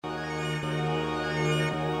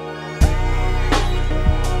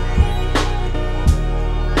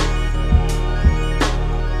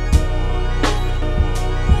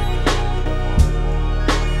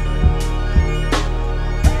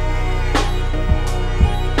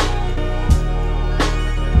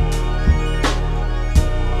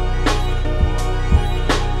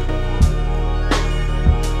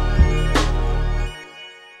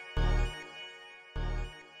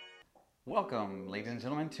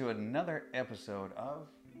to another episode of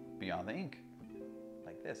Beyond the Ink,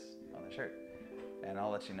 like this on the shirt. And I'll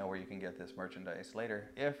let you know where you can get this merchandise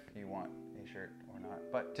later if you want a shirt or not.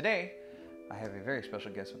 But today, I have a very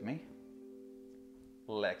special guest with me,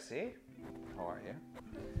 Lexi. How are you?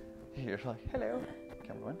 You're like, hello.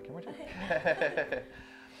 Camera one, camera two.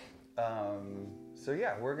 So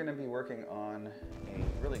yeah, we're gonna be working on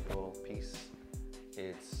a really cool piece.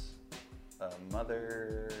 It's a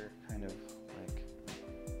mother kind of like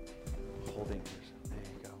holding herself. There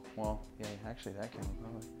you go. Well, yeah, actually that came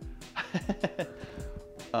probably.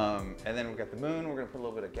 And then we've got the moon. We're gonna put a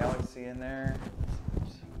little bit of galaxy in there.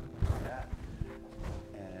 Like that.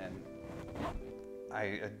 And I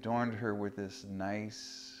adorned her with this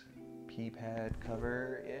nice pea pad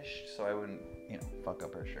cover-ish, so I wouldn't, fuck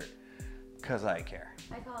up her shirt. Cause I care.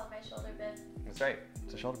 I call it my shoulder bib. That's right.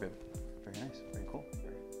 It's a shoulder bib. Very nice. Very cool.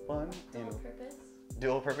 Very fun. Dual purpose.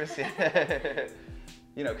 Dual purpose.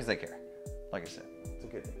 Yeah. Cause I care. Like I said, it's a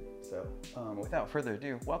good thing. So, without further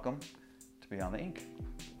ado, welcome to Beyond the Ink.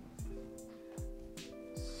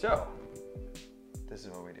 So, this is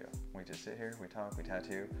what we do. We just sit here, we talk, we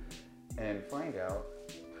tattoo, and find out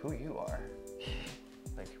who you are.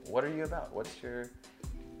 Like, what are you about? What's your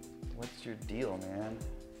deal, man?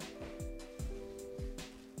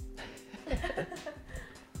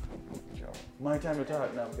 My time to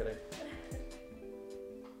talk. No, I'm kidding.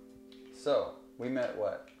 So, we met,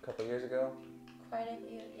 what, a couple years ago? Quite a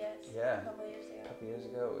few, yes. Yeah. A couple years ago. A couple years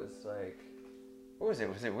ago, it was like, what was it?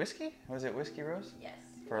 Was it whiskey? Was it Whiskey Rose? Yes.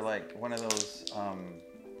 For like one of those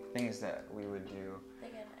things that we would do.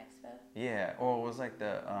 Like an expo? Yeah, or it was like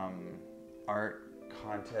the art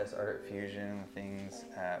contest, art fusion things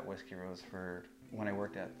at Whiskey Rose for when I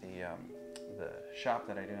worked at the shop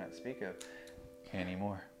that I do not speak of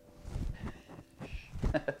anymore.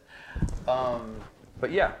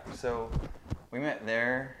 But yeah, so we met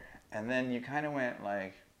there, and then you kind of went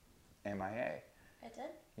like MIA. I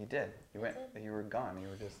did? You did. You went. did. You were gone. You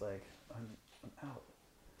were just like, I'm out.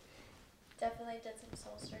 Definitely did some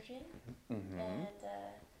soul searching. Mm-hmm. And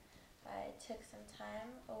I took some time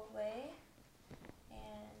away,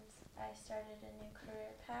 and I started a new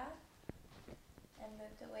career path and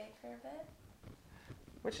moved away for a bit.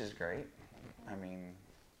 Which is great. I mean,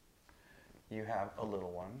 you have a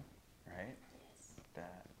little one, right? Yes.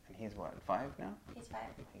 And he's what, 5 now? He's 5.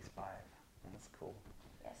 He's 5. That's cool.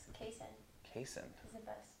 Yes, Kaysen. Kaysen. He's the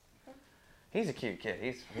best. He's a cute kid.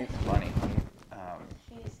 He's funny.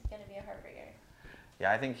 He's gonna be a heartbreaker.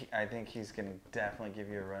 Yeah, I think he's gonna definitely give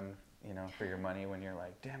you a run, for your money when you're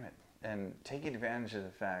like, damn it. And take advantage of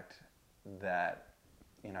the fact that,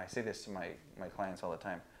 I say this to my clients all the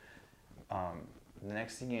time. The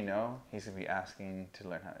next thing you know, he's gonna be asking to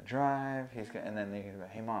learn how to drive. And then they're gonna be,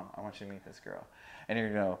 hey mom, I want you to meet this girl. And you're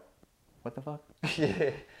gonna go, what the fuck?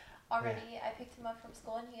 Already, I picked him up from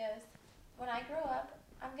school and he goes, when I grow up,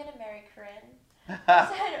 I'm gonna marry Corinne.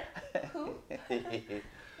 I said, who? You're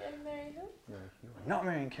gonna marry who? You are not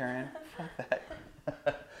marrying Karen. Fuck that.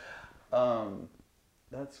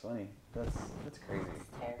 That's funny. That's crazy. It's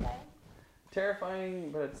terrifying.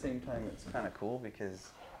 Terrifying, but at the same time, it's kind of cool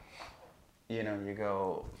because, you're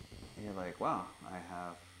like, wow, I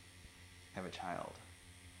have a child.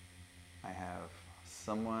 I have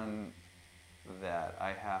someone that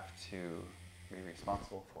I have to be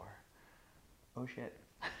responsible for. Oh shit.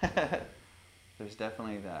 There's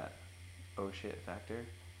definitely that oh shit factor,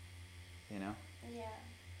 Yeah.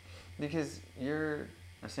 Because you're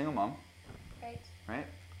a single mom, Right.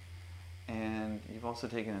 And you've also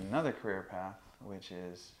taken another career path, which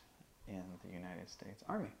is in the United States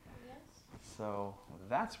Army. Yes. So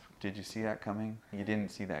did you see that coming? You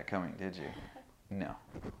didn't see that coming, did you? No,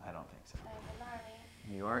 I don't think so. I'm in the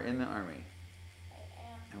Army. You are in the Army. I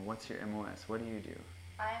am. And what's your MOS? What do you do?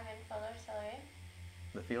 I am in field artillery.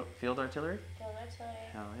 The field artillery? Field artillery.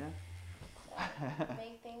 Hell yeah. So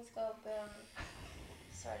make things go boom.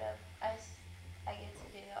 Sort of. I get to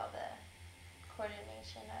do all the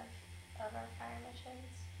coordination of our fire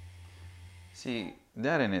missions. See,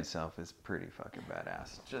 that in itself is pretty fucking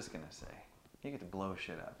badass. Just gonna say. You get to blow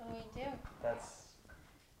shit up. And we do. That's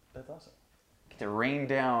awesome. Get to rain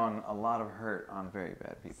down a lot of hurt on very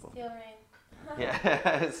bad people. Steel rain.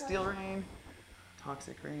 Yeah, steel rain,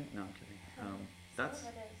 toxic rain. No, I'm kidding. That's Some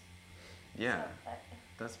of it is. yeah, So,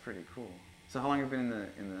 that's pretty cool. So how long have you been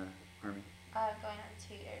in the Army? going on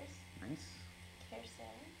 2 years. Nice. Here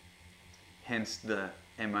soon. Hence the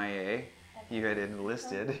MIA. You had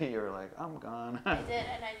enlisted. You were like, I'm gone. I did,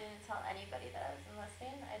 and I didn't tell anybody that I was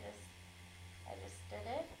enlisting. I just did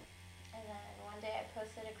it. And then one day I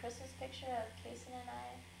posted a Christmas picture of Kaysen and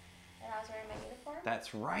I And I was wearing my uniform.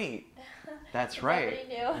 That's right. That's right.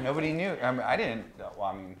 Nobody knew. Nobody knew. I mean, I didn't. Well,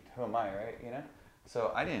 I mean, who am I, right? You know.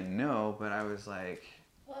 So I didn't know, but I was like,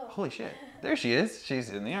 Whoa. holy shit, there she is. She's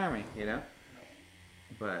in the Army, you know.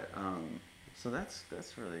 But so that's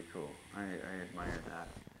really cool. I admire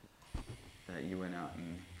that you went out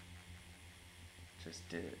and just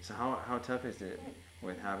did it. So how tough is it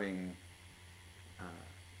with having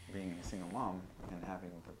being a single mom and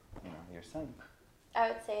having your son?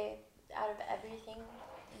 I would say out of everything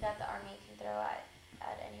that the Army can throw at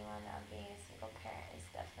anyone, being a single parent is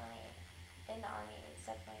definitely, in the Army, it's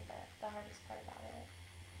definitely the hardest part about it.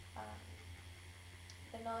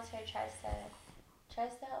 The military tries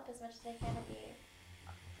to help as much as they can to be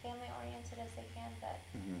family oriented as they can, but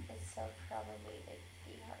it's still probably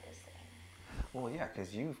the hardest thing. Well, yeah,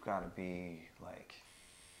 because you've got to be like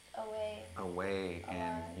away,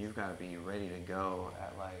 and you've got to be ready to go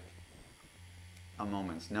at like a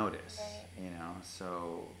moment's notice, right. you know.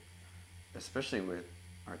 So, especially with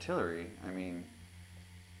artillery, I mean,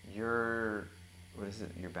 your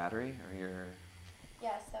battery or your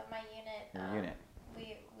Yeah. So my unit. Your unit.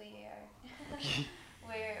 We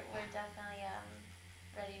are we're definitely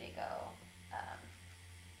ready to go.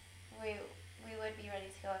 We would be ready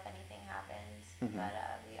to go if anything happens, but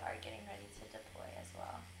we are getting ready to deploy as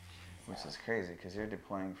well. Which is crazy because you're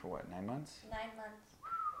deploying for what, 9 months? 9 months.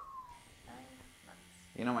 9 months.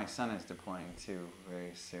 You know, my son is deploying too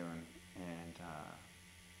very soon, and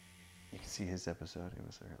you can see his episode. It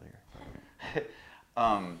was earlier.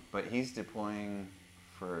 But he's deploying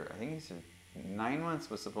for, I think he said 9 months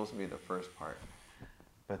was supposed to be the first part,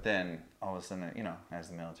 but then all of a sudden, you know, as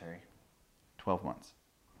the military, 12 months.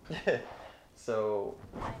 So,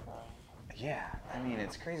 yeah, I mean,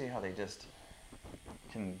 it's crazy how they just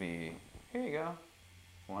can be, here you go.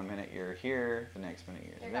 1 minute you're here, the next minute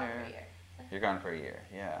you're there. Gone for a year. You're gone for a year,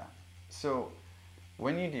 yeah. So,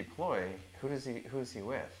 when you deploy, who is he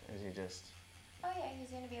with? Is he just... Oh yeah,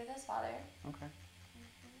 he's going to be with his father. Okay.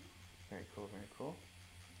 Very cool, very cool.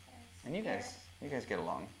 Yes. And you guys get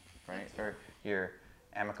along, right? Or you're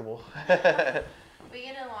amicable? We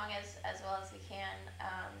get along as well as we can.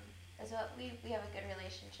 As well, we have a good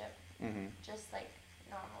relationship. Just like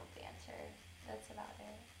normal banter. That's about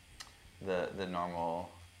it. The normal.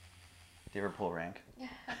 Do you ever pull rank?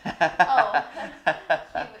 Oh,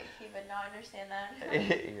 he would not understand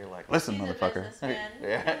that. You're like, listen, He's motherfucker. A businessman.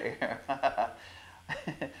 Yeah.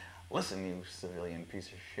 Listen, you civilian piece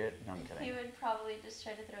of shit. No, I'm kidding. He would probably just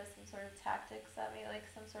try to throw some sort of tactics at me, like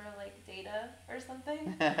some sort of like data or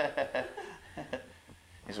something.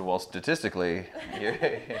 He said, well, statistically, you're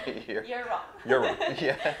wrong. You're wrong.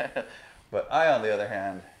 Yeah. But I, on the other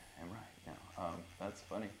hand, am right. Yeah. That's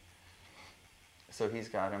funny. So he's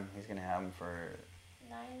got him. He's gonna have him for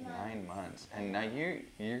 9 months. And now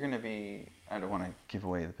you're gonna be. I don't want to give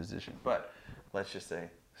away the position, but let's just say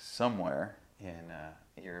somewhere in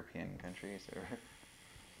European countries or.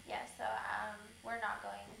 Yeah. So we're not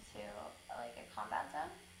going to like a combat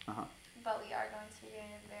zone. But we are going to be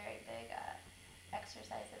doing a very big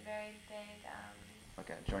exercise, a very big. Like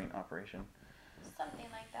a joint operation.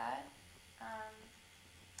 Something like that.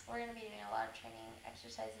 We're going to be doing a lot of training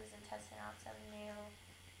exercises and testing out some new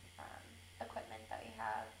equipment that we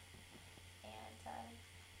have, and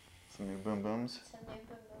some new boom booms. Some new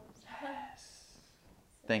boom booms. Yes.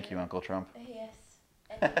 Thank you, Uncle Trump. Yes.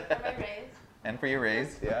 And for my raise. And for your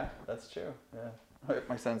raise, yeah, that's true. Yeah.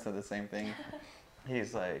 My son said the same thing.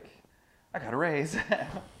 He's like, I got a raise.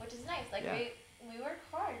 Which is nice. Like we work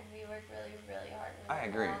hard. We work really, really hard. We I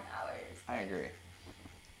agree. Long hours. I agree.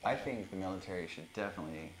 I think the military should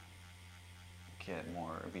definitely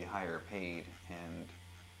be higher paid, and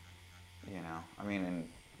I mean, and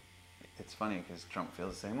it's funny because Trump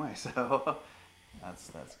feels the same way, so that's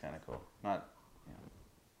kind of cool. Not,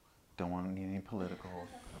 don't want any political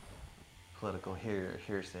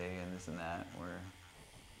hearsay and this and that. Where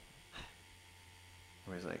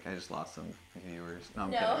he's like, I just lost some viewers. No,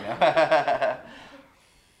 I'm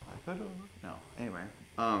kidding. No, anyway.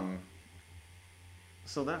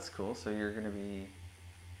 So that's cool. So you're gonna be.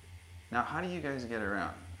 Now, how do you guys get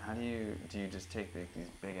around? Do you just take these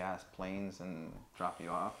big ass planes and drop you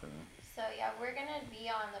off and? So yeah, we're gonna be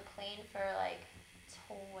on the plane for like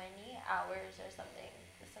 20 hours or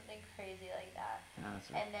something crazy like that. Yeah,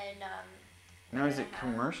 that's right. And then now, is it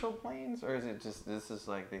commercial planes or is it just this is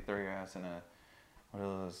like they throw your ass in a what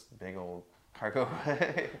are those big old cargo?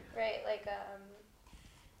 Right, like a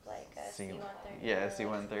C-130. Yeah,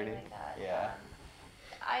 C-130. Like that. Yeah.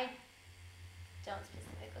 I don't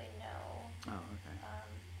specifically know. Oh, okay.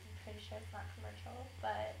 I'm pretty sure it's not commercial,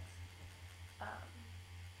 but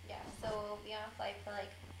yeah. So we'll be on a flight for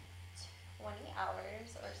like 20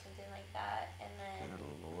 hours or something like that, and then Good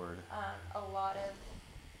Lord. a lot of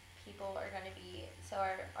people are going to be, so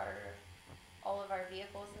our all of our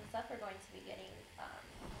vehicles and stuff are going to be getting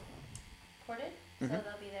ported, so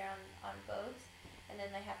they'll be there on boats, and then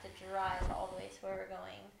they have to drive all the way to where we're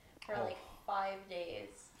going for like 5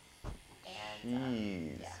 days, and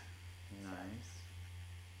Jeez. yeah. Nice.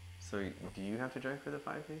 So do you have to drive for the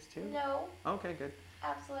 5 days too? No. Okay, good.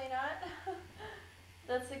 Absolutely not.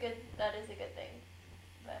 That is a good thing,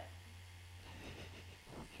 but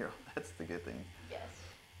Here, that's the good thing. yes,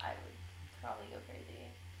 I would probably go crazy.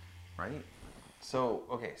 Right? So,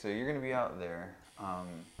 okay, so you're going to be out there,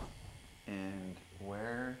 and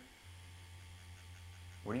where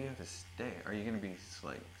do you have to stay? Are you going to be,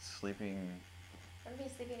 like, sleeping? I'm going to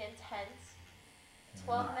be sleeping in tents,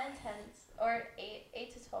 12-man tents, or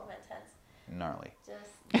 8 to 12-man tents. Gnarly.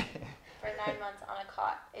 Just for 9 months on a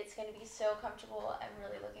cot. It's going to be so comfortable. I'm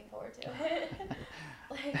really looking forward to it.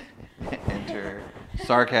 Like, enter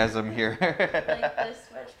sarcasm here. like this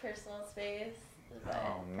much personal space, but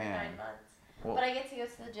Oh, for man. 9 months. Well, But I get to go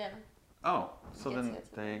to the gym. oh, so Get then to go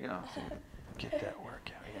to there you go. So get that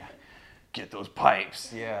workout, yeah. Get those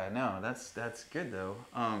pipes. Yeah, no, that's good though.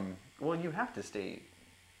 Well, you have to stay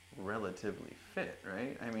relatively fit,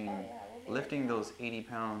 right? I mean, Oh, yeah, we'll be lifting working out. those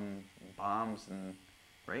 80-pound bombs and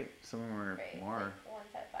right, some of them are Right, more. like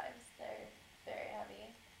 155s, they're very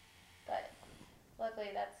heavy. But luckily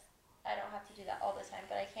I don't have to do that all the time,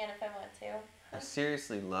 but I can if I want to. I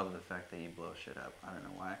seriously love the fact that you blow shit up. I don't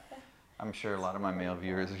know why. I'm sure a lot of my male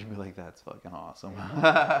viewers are gonna be like, "That's fucking awesome."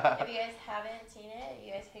 If you guys haven't seen it,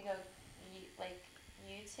 you guys can go like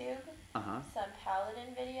YouTube, some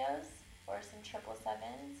Paladin videos or some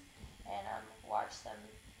 777s, and watch some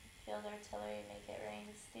field artillery make it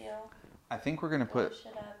rain steel. I think we're gonna Blow put.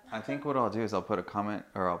 shit up. I think what I'll do is I'll put a comment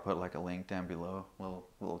or I'll put like a link down below,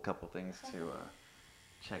 little couple things to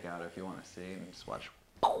check out if you want to see and just watch.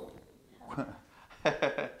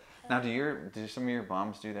 Now, do some of your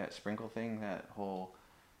bombs do that sprinkle thing, that whole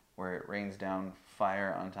where it rains down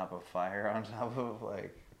fire on top of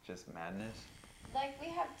like just madness? Like we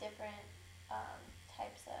have different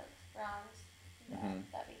types of rounds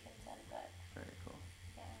that we can send, but Very cool.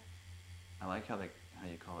 yeah. I like how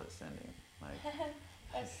you call it sending. Like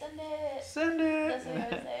Let's send it. send it. That's what I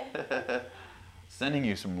would say. Sending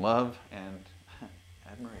you some love and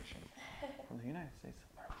admiration from the United States of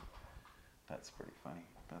America. That's pretty funny.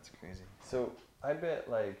 That's crazy. So I bet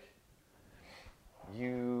like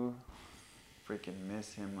you freaking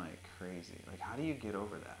miss him like crazy. Like, how do you get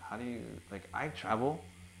over that? How do you, like, I travel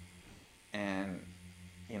and,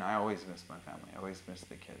 you know, I always miss my family. I always miss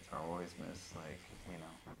the kids. I always miss, like, you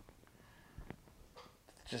know,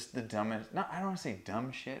 just the dumbest, I don't want to say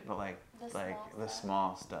dumb shit, but like the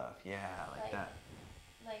small stuff. Yeah, like that.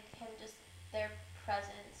 Like him just, their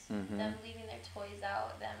presence, them leaving their toys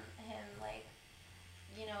out, him like,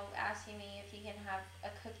 you know, asking me if he can have a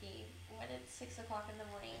cookie when it's 6 o'clock in the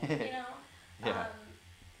morning, you know? Yeah.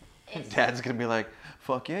 Dad's gonna be like,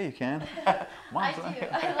 fuck yeah, you can. I do.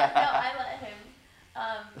 I let him.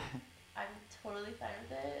 I'm totally fine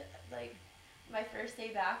with it. Like, my first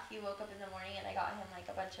day back, he woke up in the morning and I got him like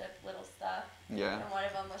a bunch of little stuff. Yeah. And one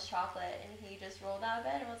of them was chocolate, and he just rolled out of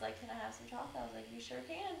bed and was like, "Can I have some chocolate?" I was like, "You sure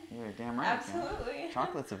can." You're damn right. Absolutely.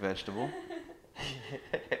 Chocolate's a vegetable.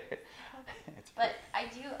 But I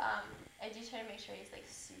do try to make sure he's like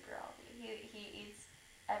super healthy. He eats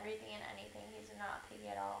everything and anything. He's not picky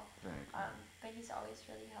at all. Very cool. But he's always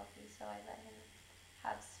really healthy, so I let him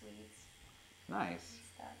have sweets. Nice. And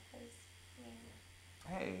stuff, 'cause, I mean,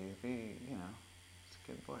 Hey, you know, it's a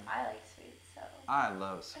good boy. I like sweets, so. I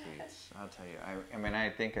love sweets. I'll tell you. I mean, I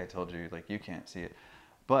think I told you, like, you can't see it,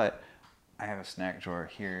 but I have a snack drawer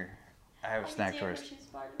here. I have snack drawers.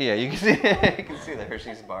 Yeah, you can see you can see the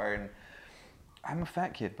Hershey's bar, and I'm a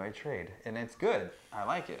fat kid by trade, and it's good. I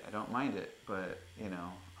like it. I don't mind it, but you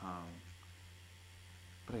know,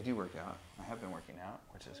 but I do work out. I have been working out,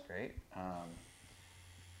 which is great. I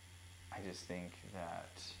just think that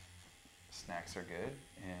snacks are good,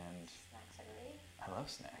 and Snacks are great. I love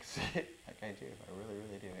snacks. Like I do. I really,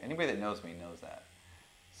 really do. Anybody that knows me knows that.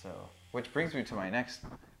 So, which brings me to my next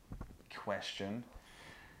question.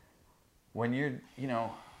 When you're, you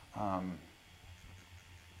know,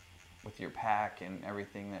 with your pack and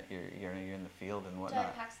everything that you're in the field and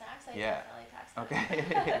whatnot. Do I pack snacks? I Yeah. definitely pack snacks.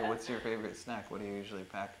 Okay. What's your favorite snack? What do you usually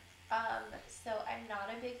pack? So I'm not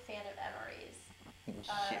a big fan of MREs.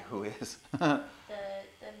 Yeah, who is? The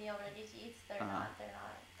meal ready to eats, they're not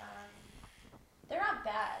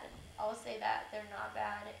bad. I'll say that they're not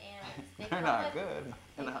bad, and They're not good.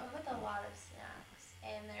 They come with a lot of snacks,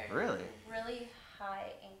 and they're Really? really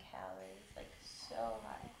high in calories. so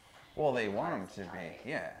high. Well, they want them to Calories. be.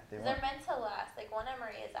 Yeah. Because they're meant to last. Like, one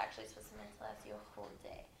MRE is actually supposed to meant to last you a whole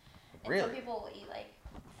day. And Really? some people will eat, like,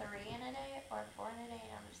 3 in a day or 4 in a day,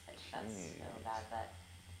 and I'm just like, that's so bad. But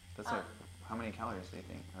that's like, how many calories do you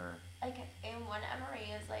think? Or like, in one MRE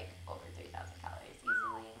is, like, over 3,000 calories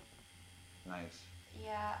easily. nice.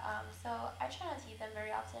 Yeah, so I try not to eat them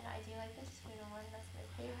very often. I do like the tuna one, that's my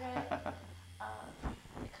favorite.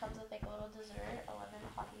 It comes with like a little dessert, a lemon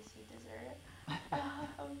poppy seed dessert.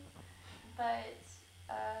 But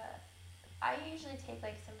I usually take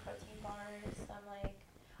like some protein bars,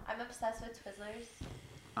 I'm obsessed with Twizzlers.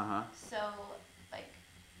 Uh-huh. So like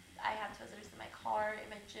I have Twizzlers in my car, in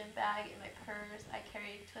my gym bag, in my purse. I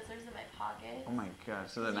carry Twizzlers in my pocket. Oh my gosh,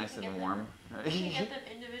 so they're You nice can and get warm. You can get them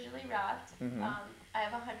individually wrapped. Mhm. I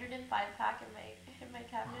have a 105 pack in my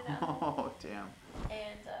cabinet at home. Oh, damn.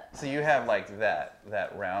 And So you have like that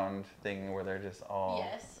round thing where they're just all.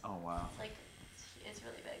 Yes. Oh wow. It's like it's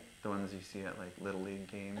really big. The ones you see at like Little League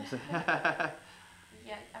games.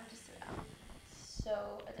 Yeah, I'm just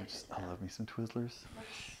so addicted to them. I love me some Twizzlers. Looks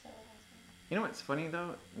so amazing. You know what's funny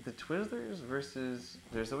though? The Twizzlers versus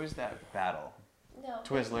there's always that battle. No.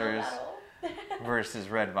 there's no Twizzlers battle. versus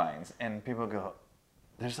Red Vines, and people go,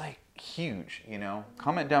 there's like huge, you know.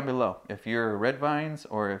 Comment down below if you're Red Vines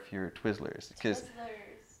or if you're Twizzlers, because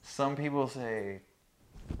Twizzlers. some people say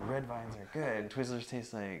Red Vines are good, Twizzlers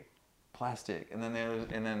taste like plastic, and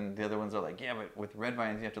then the other ones are like, yeah, but with Red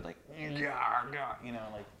Vines you have to like, you know,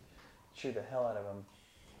 like chew the hell out of them.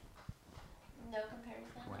 No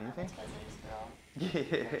comparison. What do you I'm think? a Twizzlers girl.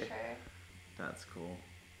 Yeah. For sure. That's cool.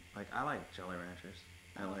 Like I like Jolly Ranchers.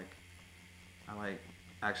 I like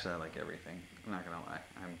everything. I'm not gonna lie.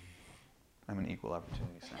 I'm an equal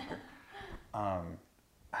opportunity center. I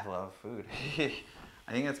love food.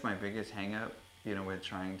 I think that's my biggest hang up, you know, with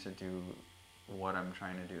trying to do what I'm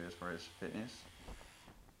trying to do as far as fitness.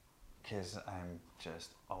 Because I'm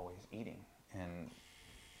just always eating. And,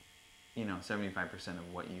 you know, 75%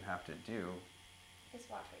 of what you have to do Is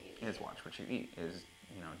watch what you eat. is watch what you eat, is,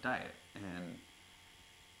 you know, diet. And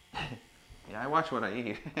yeah, I watch what I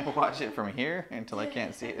eat. I watch it from here until I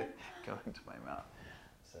can't see it go into my mouth.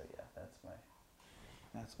 So yeah,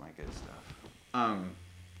 that's my good stuff.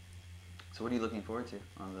 So what are you looking forward to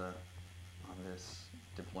on this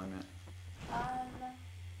deployment?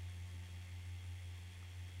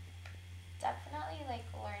 Definitely like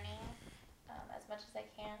learning as much as I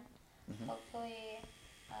can. Mhm. Hopefully,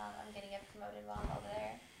 I'm gonna get promoted while I'm over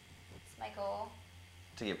there. It's my goal.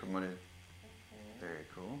 To get promoted. Mm-hmm. Very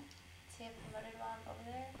cool. To get promoted while I'm over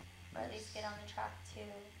there, or at least get on the track to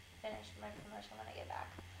finish my promotion when I get back.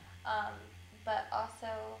 But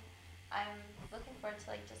also, I'm looking forward to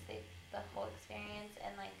like just the whole experience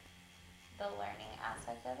and like the learning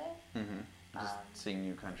aspect of it. Mm-hmm. Just seeing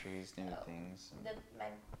new countries, new things.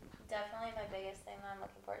 Definitely my biggest thing that I'm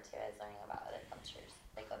looking forward to is learning about other cultures,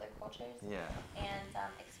 Yeah. and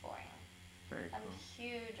exploring. Very I'm cool.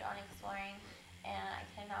 huge on exploring, and I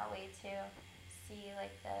cannot wait to see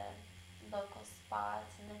like the local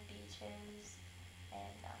spots and the beaches,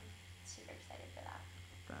 and I'm super excited for that.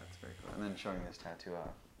 That's very cool. And then showing this tattoo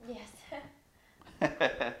off. Yes.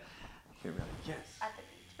 You'll be like, yes. At the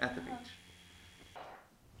beach. At the beach.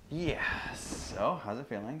 Yeah. So, how's it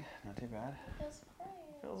feeling? Not too bad. It feels great.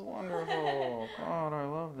 Feels wonderful. God, I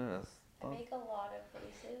love this. I make a lot of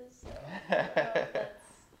faces, so I don't know if that's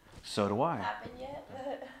So do I. happened yet,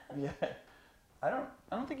 but Yeah. I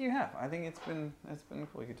don't think you have. I think it's been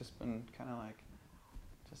cool. You've just been kind of like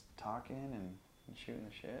just talking and shooting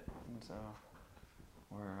the shit, and so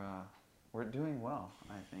we're doing well.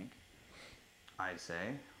 I think. I'd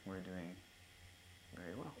say we're doing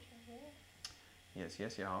very well. Yes,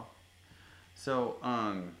 y'all. So,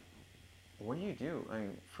 what do you do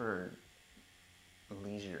for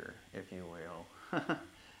leisure, if you will?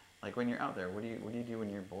 Like when you're out there, what do you do when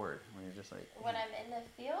you're bored? When you're just like when I'm in the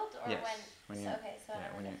field, or yes, when you, so, okay, so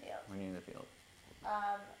yeah, when I'm in the field. When you're in the field.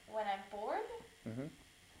 When I'm bored, Mhm.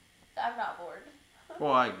 I'm not bored.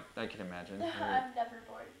 Well, I can imagine. I'm never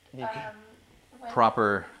bored. When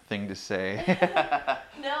Proper thing to say.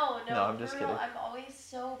 No, I'm just for real, kidding. I'm always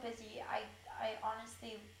so busy. I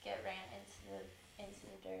honestly get ran into the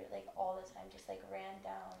dirt like all the time, just like ran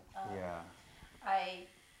down. Yeah.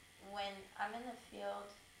 When I'm in the field,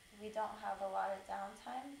 we don't have a lot of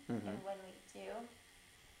downtime, Mhm. and when we do,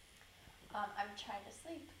 I'm trying to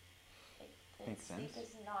sleep. Like Makes sleep sense.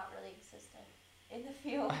 is not really existent in the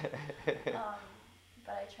field,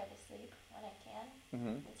 but I try to sleep when I can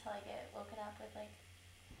Mhm. until I get woken up with like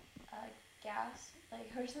gas,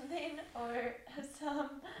 like or something, or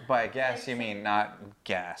some. By gas, like you some- mean not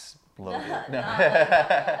gas loaded. not No. like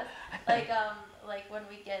gas. Like like when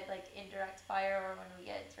we get like indirect fire or when we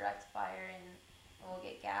get direct fire and we'll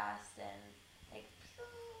get gassed and like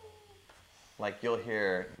Like you'll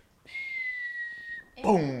hear it-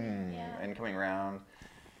 boom yeah. and coming around.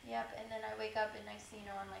 Yep, and then I wake up and next thing you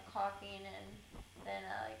know I'm like coughing and then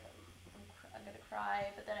like I'm gonna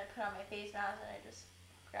cry, but then I put on my face mask and I just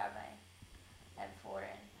grab my M4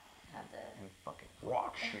 and have to. And fucking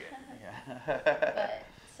rock shit. Yeah. But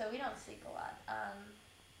so we don't sleep a lot.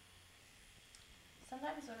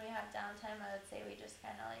 Sometimes when we have downtime, I would say we just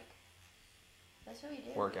kind of like that's what we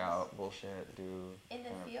do. Work out, bullshit, do. In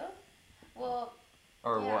the field. Well.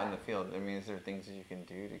 Or yeah. what in the field? I mean, is there things that you can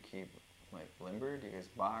do to keep like limber? Do you guys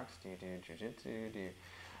box? Do you do jujitsu? Do you?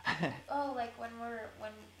 Oh, like when we're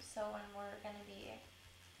gonna be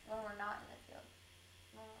when we're not in the field.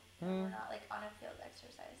 When we're not like on a field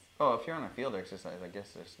exercise. Oh, if you're on a field exercise, I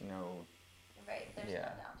guess there's no. Right, there's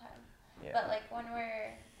no downtime. Yeah. But like when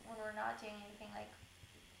we're not doing anything like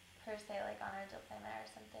per se like on our deployment or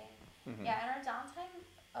something. Mm-hmm. Yeah, in our downtime,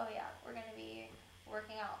 oh yeah, we're gonna be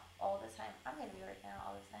working out all the time. I'm gonna be working out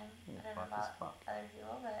all the time. I don't know about other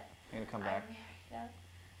people, but you're gonna come back. Yeah.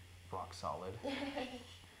 Rock solid.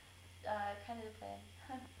 Kind of the plan.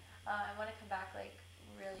 I want to come back like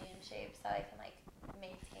really in shape so I can like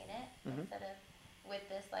maintain it instead of with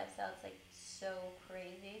this lifestyle. It's like so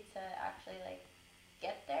crazy to actually like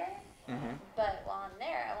get there. But while I'm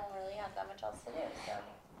there, I won't really have that much else to do. So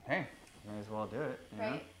hey, might as well do it.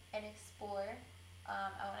 Right, and explore. I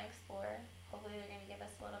want to explore. Hopefully, they're going to give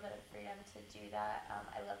us a little bit of freedom to do that.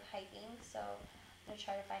 I love hiking, so I'm going to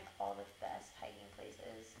try to find all the best hiking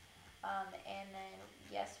places. And then,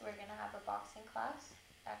 yes, we're going to have a boxing class,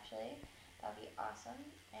 actually. That'd be awesome.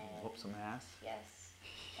 And whoop some ass. Yes.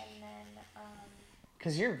 And then...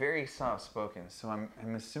 Because you're very soft-spoken, so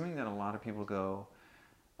I'm assuming that a lot of people go,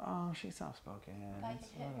 oh, she's soft-spoken. I can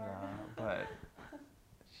hit her. But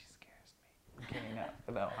she scares me. I'm kidding.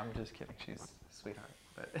 No, I'm just kidding. She's a sweetheart.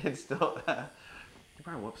 But it's still... you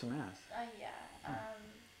probably whoop some ass. Yeah.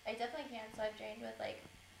 I definitely can. So I've trained with, like,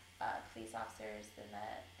 police officers in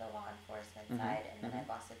the law enforcement side, and then I've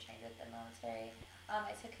also trained with the military.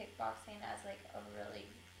 I took kickboxing as like a really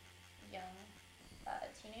young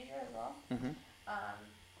teenager as well.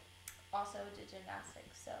 Also did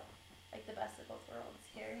gymnastics, so like the best of both worlds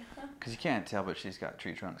here. Because you can't tell, but she's got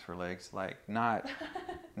tree trunks for legs. Like not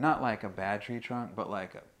like a bad tree trunk, but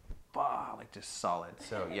like like just solid.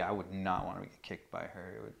 So yeah, I would not want to get kicked by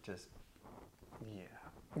her. It would just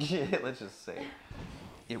yeah. Let's just say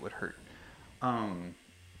it would hurt.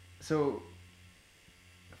 So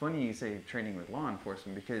funny you say training with law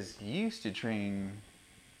enforcement because you used to train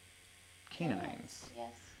canines.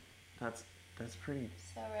 Yes. That's pretty.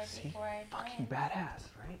 So right before I fucking badass,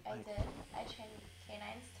 right? I did. I trained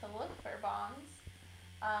canines to look for bombs,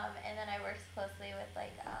 and then I worked closely with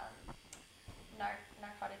like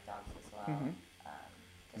narcotic dogs as well.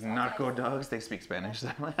 Narco dogs. They speak Spanish.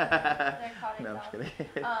 Narcotic no, dogs. I'm kidding.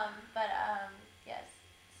 Yes.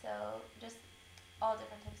 So just all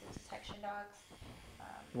different types of detection dogs.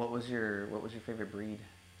 What was your favorite breed?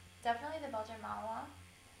 Definitely the Belgian Malinois.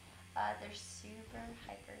 They're super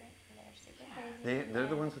hyper and they're super crazy. They're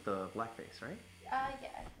the ones with the black face, right? Yeah.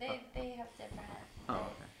 They have different.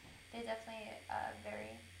 Okay. They definitely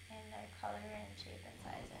vary in their color and shape and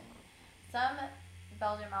size. And some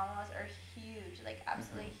Belgian Malinois are huge, like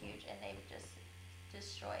absolutely huge, and they would just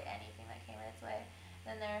destroy anything that came in its way.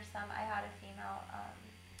 Then there are some. I had a female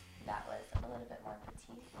that was a little bit more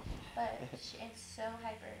petite, but it's so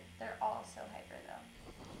hyper. They're all so hyper though.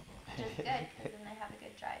 Which is good because then they have a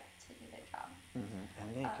good drive to do their job. And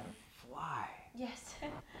they can fly. Yes.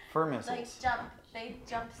 Fur missiles. They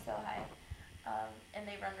jump so high, and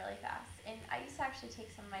they run really fast. And I used to actually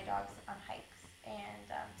take some of my dogs on hikes and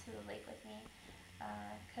to the lake with me,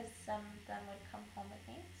 because some of them would come home with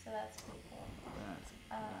me. So that's pretty cool. That's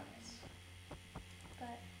nice.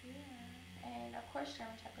 But yeah, and of course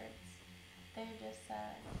German Shepherds. They're just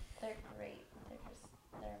they're great. They're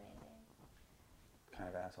amazing. Kind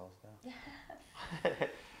of assholes though.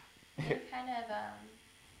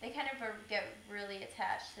 They kind of get really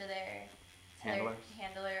attached to their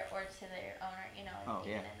handler or to their owner, you know,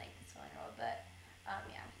 even in like the sewing role. But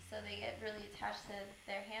yeah, so they get really attached to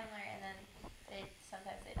their handler, and then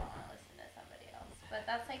sometimes they don't want to listen to somebody else. But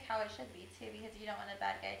that's like how it should be too, because you don't want a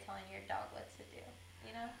bad guy telling your dog what to do,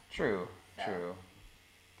 you know? True. So. True.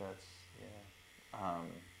 That's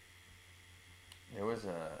there was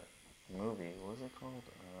a movie. What was it called?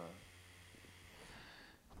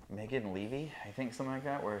 Megan Levy, I think, something like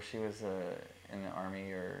that, where she was in the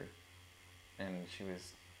army, and she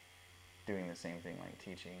was doing the same thing, like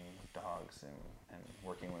teaching dogs and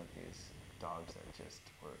working with these dogs that just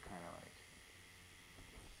were kind of like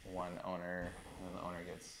one owner, and the owner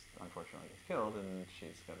unfortunately gets killed, and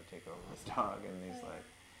she's got to take over this dog, and he's like,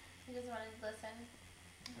 he doesn't want to listen.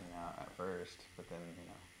 At first, but then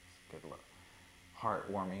it's a good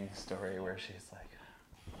heartwarming story where she's like,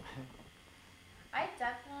 I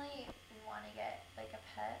definitely want to get like a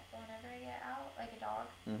pet whenever I get out, like a dog.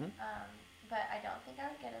 But I don't think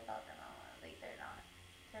I would get a Doberman. Like they're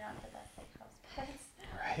not the best like house pets.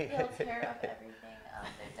 Right. They'll tear up everything.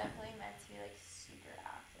 They're definitely meant to be like super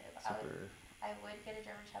active. I would get a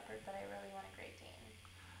German Shepherd, but I really want a Great Dane.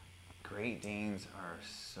 Great Danes are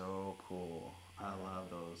so cool. I love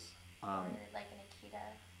those. Or like an Akita,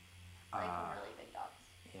 like really big dogs.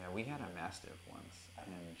 Yeah, we had a Mastiff once,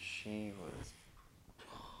 and she was,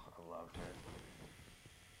 I loved her.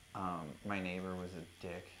 My neighbor was a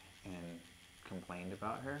dick and complained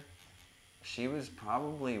about her. She was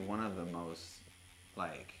probably one of the most,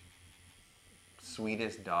 like,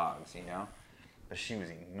 sweetest dogs, but she was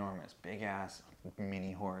enormous, big ass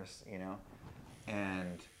mini horse,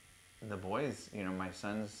 and the boys, my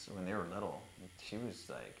sons, when they were little, she was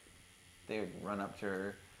like, they would run up to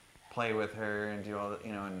her, play with her, and do all the,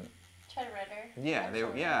 and try to ride her.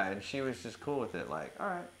 Yeah, and she was just cool with it, like, all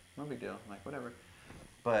right, no big deal, like, whatever.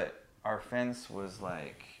 But our fence was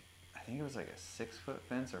like, I think it was like a 6-foot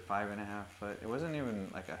fence or 5.5 foot. It wasn't even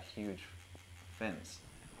like a huge fence.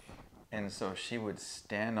 And so she would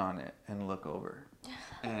stand on it and look over,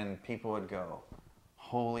 and people would go,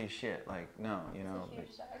 holy shit, like, no, It's a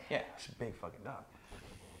huge dog. Yeah, it's a big fucking dog.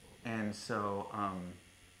 And so,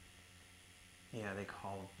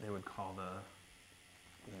 they would call the,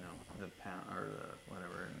 the pound or the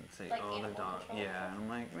whatever, and say, like oh, the dog. control. Yeah, and I'm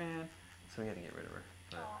like, man. So we had to get rid of her.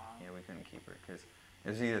 But Aww. yeah, we couldn't keep her because it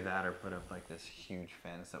was either that or put up like this huge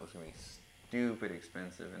fence that was gonna be stupid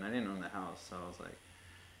expensive, and I didn't own the house, so I was like,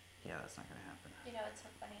 yeah, that's not gonna happen. It's so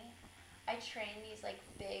funny. I train these like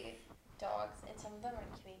big dogs, and some of them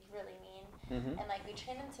can be really mean. And like we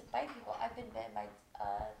train them to bite people. I've been bitten by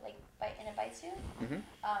in a bite suit.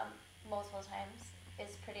 Multiple times.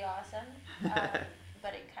 It's pretty awesome.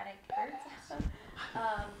 But it kind of hurts.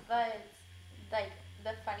 But like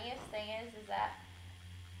the funniest thing is that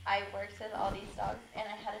I worked with all these dogs, and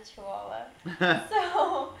I had a Chihuahua.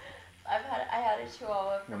 So I had a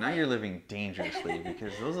Chihuahua. Well, now you're living dangerously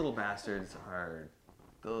because those little bastards are.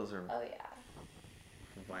 Oh yeah.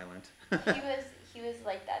 Violent. He was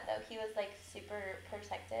like that though. He was like super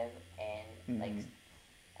protective and like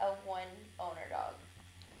a one owner dog.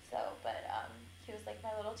 So, but he was like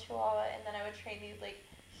my little Chihuahua, and then I would train these like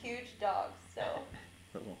huge dogs. So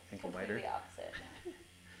little ankle biter. Completely opposite.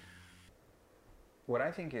 What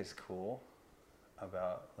I think is cool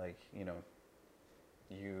about like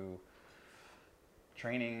you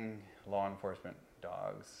training law enforcement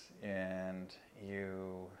dogs and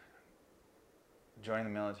you join the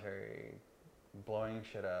military, blowing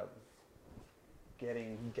shit up,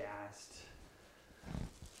 getting gassed,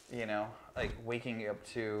 like waking up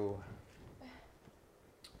to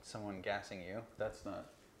someone gassing you. That's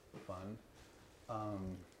not fun.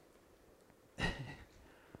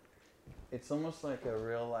 It's almost like a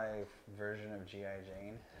real life version of G.I.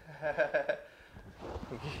 Jane. I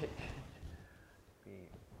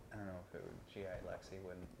don't know if it would, G.I. Lexi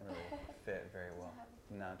wouldn't really fit very well.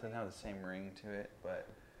 No, it doesn't have the same ring to it, but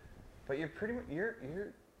you're pretty much, you're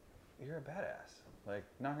a badass. Like,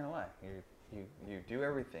 not gonna lie, you do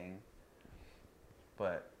everything,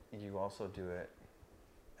 but you also do it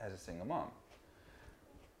as a single mom.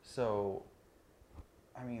 So,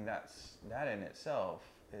 I mean, that in itself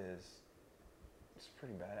it's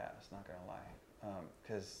pretty badass, not gonna lie,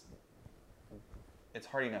 because it's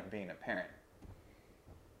hard enough being a parent,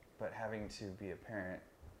 but having to be a parent,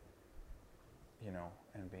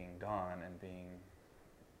 and being gone and being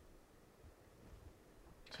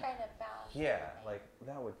trying to balance. Yeah, everything. like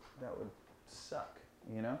that would suck,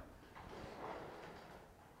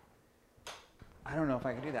 I don't know if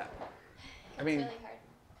I could do that. It's really hard.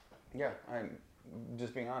 Yeah, I'm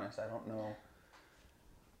just being honest. I don't know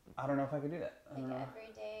if I could do that.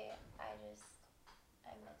 Every day, I miss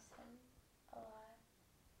him a lot.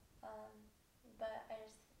 But I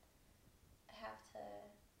just have to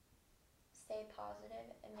stay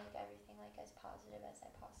positive and make everything like as positive as I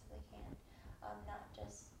possibly can. Not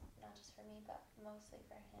just for me, but mostly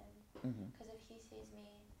for him. Because if he sees me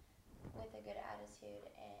with a good attitude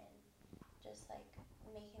and just like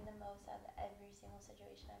making the most out of every single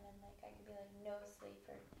situation I'm in, like I could be like no sleep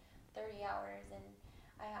for 30 hours and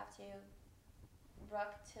I have to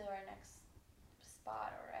ruck to our next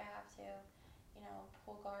spot, or I have to,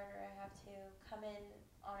 pull guard, or I have to come in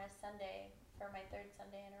on a Sunday for my third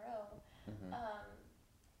Sunday in a row, Mm-hmm.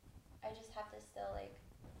 I just have to still like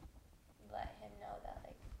let him know that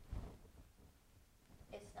like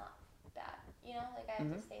it's not bad. You know, like I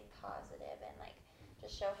have to Mm-hmm. stay positive and like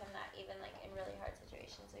just show him that even like in really hard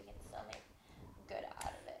situations we can still make good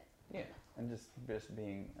out of it. Yeah, and just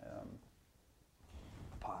being a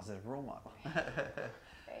positive role model.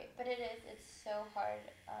 Right, but it's so hard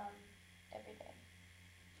every day.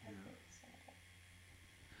 Every single day.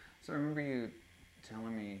 So I remember you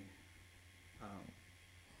telling me um,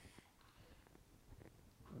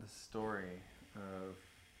 the story of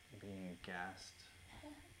being gassed,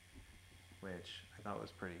 which I thought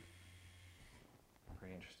was pretty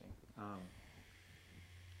interesting.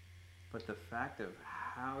 But the fact of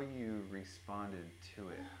how you responded to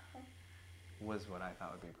it was what I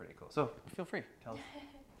thought would be pretty cool. So feel free, tell us.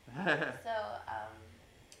 So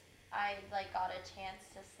I like got a chance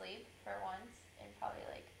to sleep for once in probably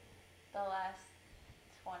like the last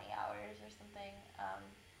 20 hours or something.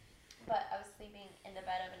 But I was sleeping in the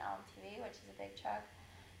bed of an LMTV, which is a big truck,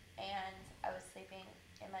 and I was sleeping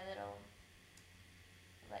in my little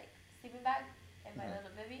like sleeping bag in my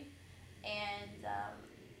little bibby, and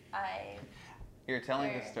I. You're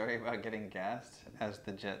telling the story about getting gassed as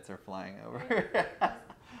the jets are flying over.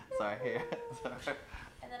 Sorry, yeah. Sorry.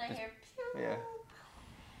 And then I hear pew. Yeah.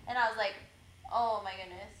 And I was like, oh my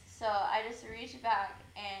goodness. So I just reached back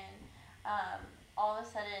and all of a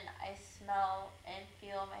sudden I smell and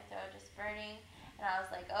feel my throat just burning. And I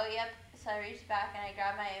was like, oh, yep. So I reached back and I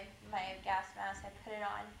grabbed my gas mask. I put it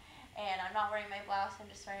on. And I'm not wearing my blouse. I'm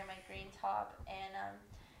just wearing my green top and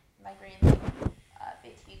my green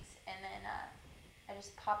fatigues. And then I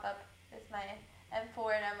just pop up with my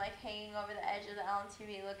M4 and I'm like hanging over the edge of the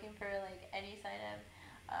LMTV looking for like any sign of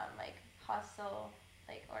like hostile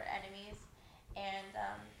like or enemies. And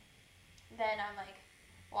then I'm like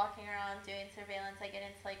walking around doing surveillance. I get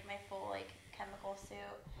into like my full like chemical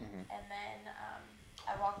suit, and then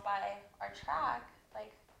I walk by our track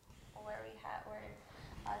like where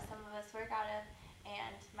some of us work out of,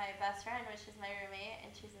 and my best friend, which is my roommate,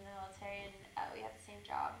 and she's in the military, and we have the same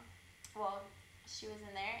job. Well, she was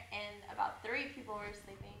in there, and about 3 people were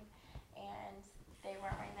sleeping, and they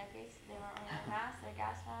weren't wearing they weren't wearing their masks, their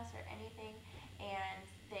gas masks, or anything, and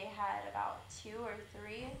they had about 2 or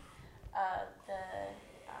 3 of the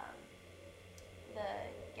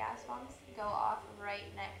gas bombs go off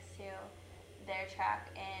right next to their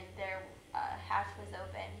track, and their hatch was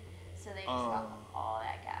open, so they just got all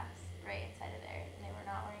that gas right inside of there, and they were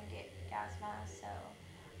not wearing gas masks, so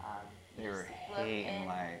they were hating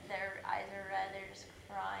life. their eyes are red, they're just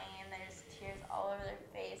crying, there's tears all over their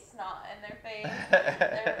face, snot in their face.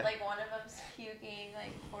 They're like one of them's puking,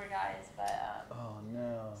 like poor guys, but oh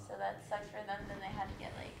no. so that sucks for them. Then they had to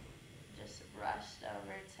get like just rushed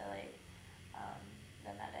over to like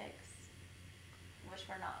the medics, which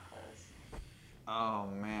were not close. Oh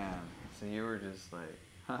man, so you were just like,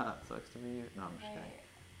 haha, sucks to be you. No, I'm just kidding.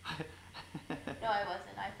 No, I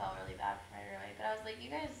wasn't. I felt really bad for my roommate, but I was like, you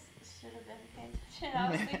guys should have been paying attention. I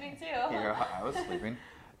was sleeping too. I was sleeping,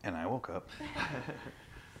 and I woke up.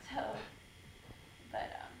 So, but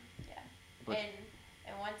yeah. And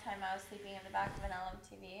one time I was sleeping in the back of an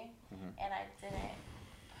LMTV, and I didn't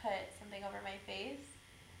put something over my face,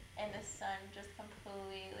 and the sun just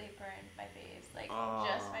completely burned my face, like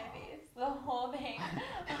just my face, the whole thing.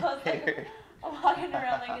 I was like walking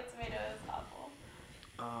around like a tomato. It was awful.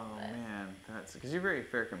 Oh man, that's because you're very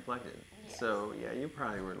fair complected. Yes. So yeah, you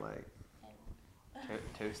probably were like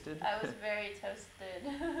toasted. I was very toasted.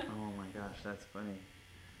 Oh my gosh, that's funny.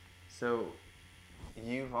 So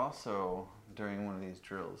you've also during one of these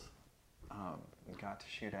drills got to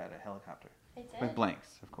shoot at a helicopter. I did. With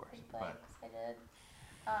blanks, of course. With blanks, I did.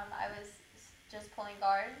 I was just pulling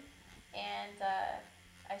guard, and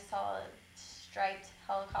I saw a striped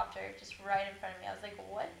helicopter just right in front of me. I was like,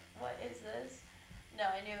 what? What is this? No,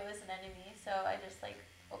 I knew it was an enemy, so I just like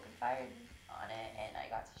opened fire on it, and I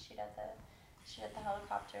got to shoot at the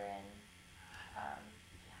helicopter, and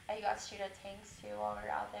I got to shoot at tanks too while we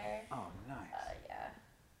were out there. Oh, nice. Yeah,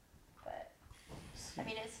 but I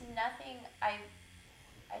mean, it's nothing. I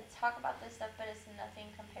talk about this stuff, but it's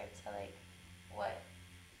nothing compared to like what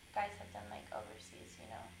guys have done like overseas, you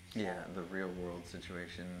know. So, yeah, the real world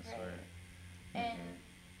situations. right. Or, and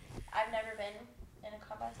I've never been in a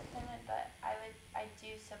combat deployment, but I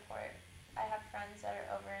do support. I have friends that are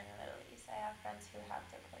over in the Middle East. I have friends who have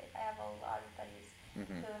deployed. I have a lot of buddies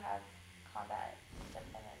who have combat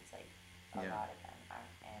deployments, like a lot of them are.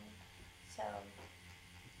 And so,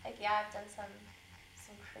 like, yeah, I've done some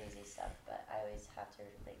crazy stuff, but I always have to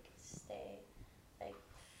like stay like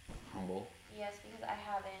humble. yes, because I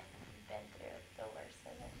haven't been through the worst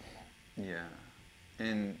of it, Yeah.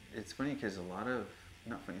 And it's funny because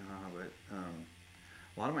not funny, but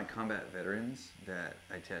a lot of my combat veterans that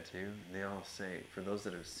I tattoo, they all say, for those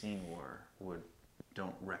that have seen war,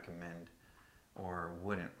 don't recommend or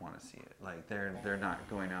wouldn't want to see it. Like they're not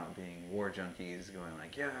going out being war junkies, going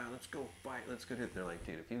like, yeah, let's go fight, let's go do it. They're like,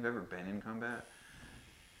 dude, if you've ever been in combat,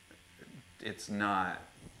 it's not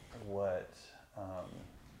what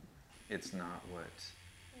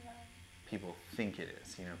people think it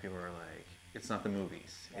is. You know, people are like, it's not the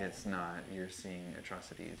movies. It's not, you're seeing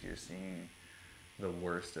atrocities. You're seeing the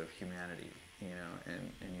worst of humanity, you know,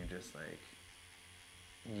 and you're just like,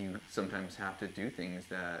 you sometimes have to do things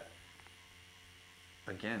that,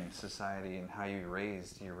 again, society and how you're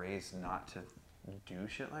raised not to do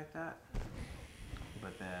shit like that.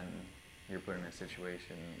 But then you're put in a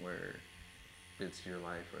situation where it's your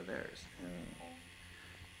life or theirs. And,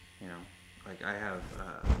 you know, like I have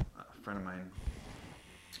a friend of mine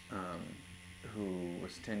who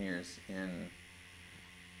was 10 years in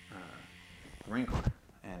the Marine Corps.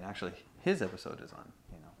 And actually, his episode is on,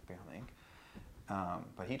 you know, Beyond the Ink.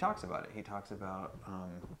 But he talks about it. He talks about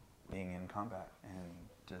being in combat and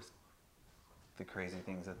just the crazy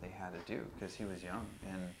things that they had to do because he was young.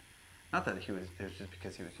 And not that it was just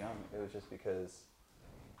because he was young. It was just because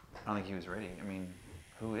I don't think he was ready. I mean,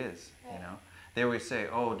 who is, you know? They always say,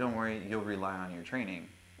 oh, don't worry, you'll rely on your training.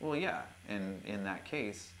 Well, yeah, and in that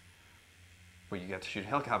case, where you got to shoot a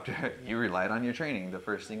helicopter, you relied on your training. The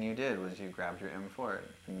first thing you did was you grabbed your M4.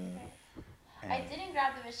 And I didn't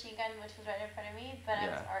grab the machine gun, which was right in front of me, but I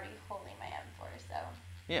was already holding my M4, so.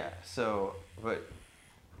 Yeah, so, but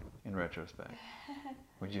in retrospect,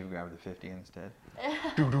 would you grab the 50 instead?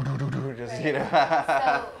 Just, you know.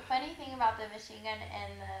 So, funny thing about the machine gun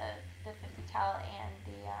and the 50 cal and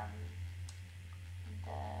the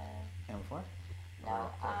M4?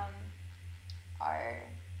 No, our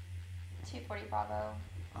 240 Bravo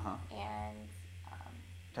and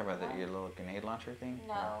talk about your little grenade launcher thing?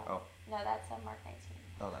 No, no, that's a Mark 19.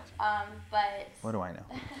 Oh, that's. But. What do I know?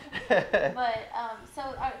 But so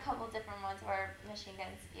a couple different ones of our machine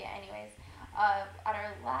guns. Yeah. Anyways, at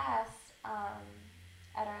our last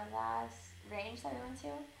range that we went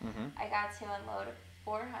to, I got to unload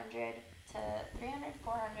 400 to 300,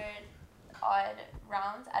 400 odd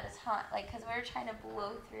rounds at a time. Like, cause we were trying to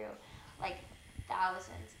blow through like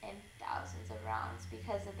thousands and thousands of rounds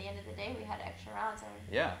because at the end of the day we had extra rounds and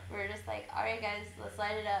we were just like, all right guys, let's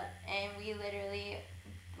light it up, and we literally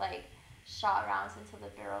like shot rounds until the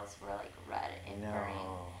barrels were like red and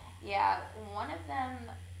burning. Yeah, one of them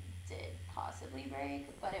did possibly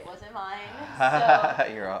break, but it wasn't mine. So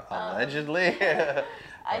you're allegedly.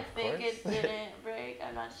 I think it didn't break.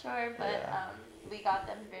 I'm not sure, but we got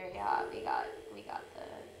them very hot. We got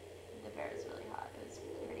the barrels really hot. It was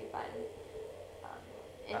pretty fun.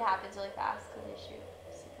 It happens really fast because they shoot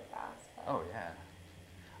super fast. But. Oh yeah,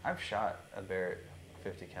 I've shot a Barrett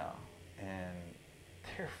 50 cal, and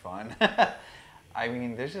they're fun. I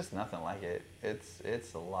mean, there's just nothing like it.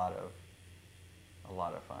 It's a lot of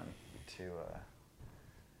fun to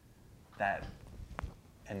that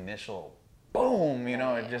initial boom. You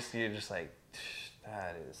know, you're just like,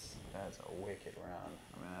 that's a wicked round.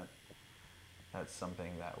 I mean, that's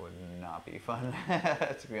something that would not be fun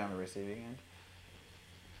to be on the receiving end.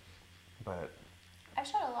 But I've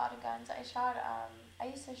shot a lot of guns. I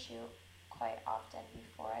used to shoot quite often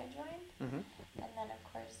before I joined, and then of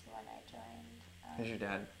course when I joined. Is your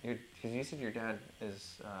dad? Because you said your dad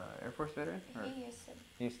is Air Force veteran. Or? He used to.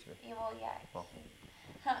 Used to be. Well, yeah. Well.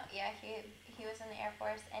 He was in the Air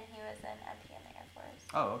Force and he was an MP in the Air Force.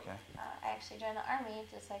 Oh, okay. I actually joined the Army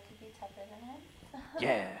just so I could be tougher than him.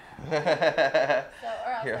 Yeah.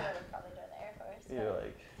 Or else I would have probably joined the Air Force. So. You're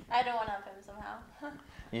like. I had to one up him somehow.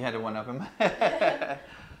 You had to one up him.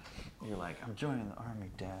 You're like, I'm joining the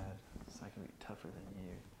Army, Dad, so I can be tougher than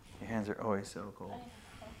you. Your hands are always so cold.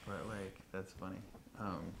 But like, that's funny.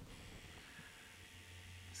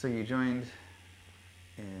 So you joined,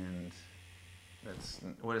 and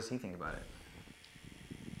what does he think about it?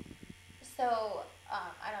 So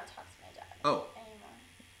I don't talk to my dad anymore.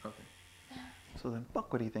 Okay. So then,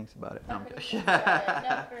 fuck what he thinks about it. No, for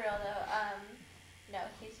real though. No,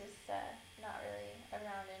 he's just not really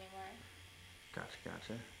around anymore.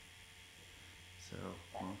 Gotcha. So,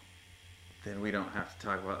 well, then we don't have to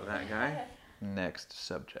talk about that guy. Next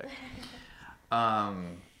subject.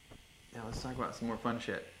 Yeah, let's talk about some more fun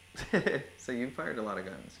shit. So you fired a lot of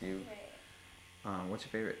guns. What's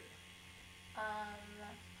your favorite? I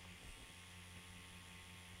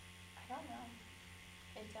don't know.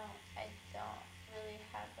 I don't really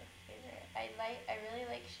have a favorite. I really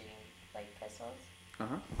like shooting like pistols.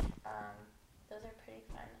 those are pretty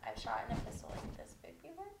fun. I've shot in a pistol like this big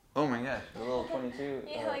before. Oh my gosh, a little 22.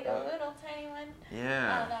 Yeah, like a little tiny one.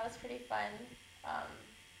 Yeah. That was pretty fun.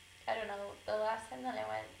 I don't know, the last time that I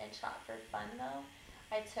went and shot for fun though,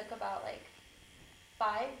 I took about like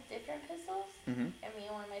 5 different pistols, Mm-hmm. and me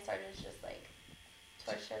and one of my sergeants just like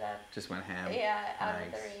torched it up. Just went ham. Yeah, out Nice.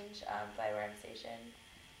 of the range by where I'm stationed.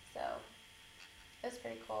 So it was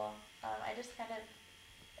pretty cool. I just kind of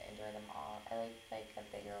enjoy them all. I like the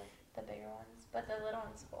bigger ones, but the little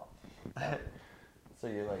ones cool. So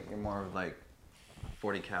you're more of like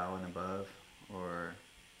 40 cal and above, or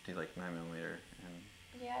do you like 9mm? And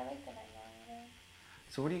Yeah, I like the 9mm.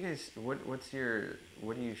 so what do you guys? What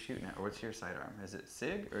are you shooting at? Or what's your sidearm? Is it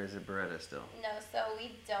SIG or is it Beretta still? No, so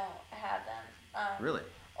we don't have them. Really?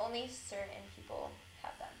 Only certain people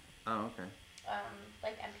have them. Oh, okay.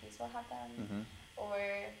 Like MPs will have them, Mm-hmm. or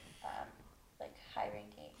like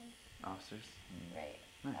high-ranking, Officers. right?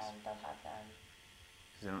 Nice. They'll have them.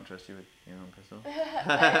 Because they don't trust you with your own pistol.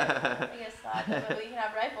 I guess not, but we can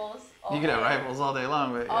have rifles. You can have rifles all day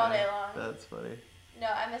long, but all yeah, day long. That's funny. No,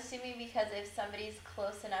 I'm assuming because if somebody's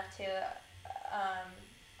close enough to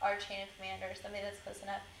our chain of command or somebody that's close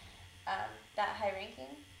enough, that high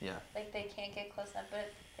ranking, Yeah. like they can't get close enough,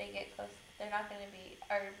 but if they get close, they're not going to be,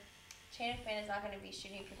 our chain of command is not going to be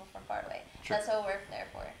shooting people from far away. Sure. That's what we're there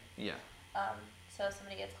for. Yeah. So if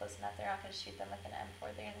somebody gets close enough, they're not going to shoot them with an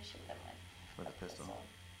M4, they're going to shoot them with With a pistol.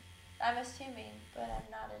 I'm assuming, but I'm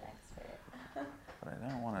not an expert. But I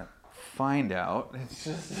don't want to find out. It's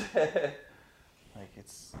just I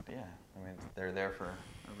mean, they're there for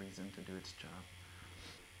a reason to do its job.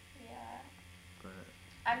 Yeah. But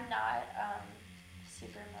I'm not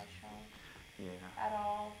super emotional yeah. at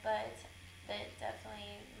all, but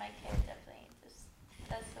my kid definitely just,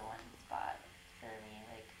 that's the one spot for me,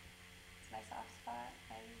 like, it's my soft spot,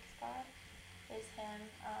 my weak spot, is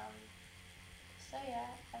him. So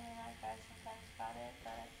yeah, I mean, I cry sometimes about it,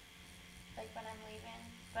 but, like, when I'm leaving,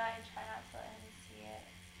 but I try not to let him see it,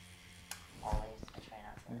 always, I try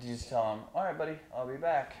not to let him You just see tell them, all right, buddy, I'll be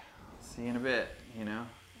back. See you in a bit, you know?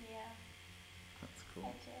 it. Yeah, That's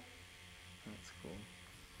cool. I do. That's cool.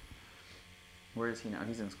 Where is he now?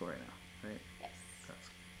 He's in school right now, right? Yes. That's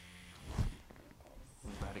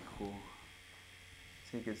very cool. Is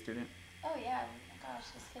he a good student? Oh yeah, oh my gosh,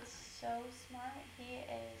 this kid's so smart.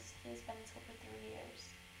 He's been in school for 3 years.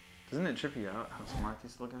 Doesn't it trip you out how smart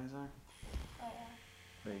these little guys are? Oh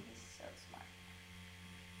yeah, Like, he's so smart.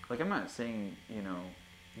 I'm not saying,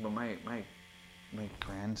 but my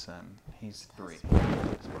grandson, he's 3. It's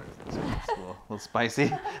a little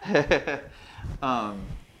spicy.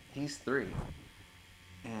 He's 3.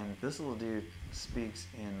 And this little dude speaks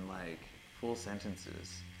in like full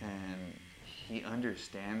sentences, and he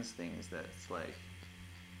understands things that's like,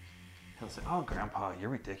 he'll say, "Oh, Grandpa,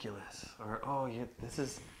 you're ridiculous," or "Oh, this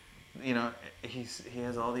is," he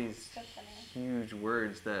has all these So funny. huge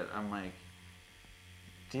words that I'm like,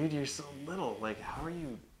 dude, you're so little. Like, how are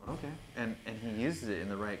you? Okay, and he uses it in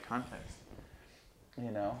the right context,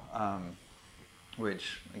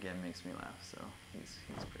 which again makes me laugh. So he's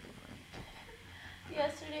pretty funny.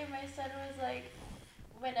 Yesterday, my son was like,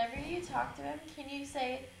 whenever you talk to him, can you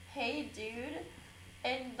say, "Hey, dude"?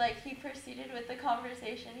 And like he proceeded with the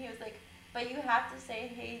conversation. He was like, "But you have to say,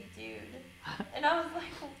 'Hey, dude.'" And I was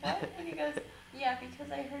like, "What?" And he goes, "Yeah, because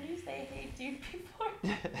I heard you say 'Hey, dude' before." I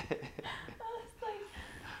was like,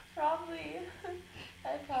 probably.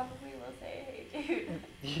 I probably will say, "Hey,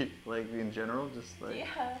 dude." Like in general, just like,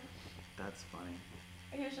 Yeah. that's funny.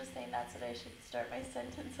 He was just saying that's what I should start my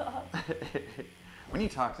sentence off. When you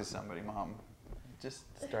talk to somebody, Mom, just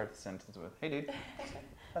start the sentence with, "Hey, dude."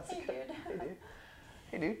 That's Hey, good. dude. Hey, dude.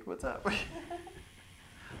 Hey, dude. What's up?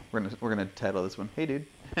 We're gonna title this one, "Hey, dude."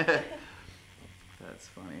 That's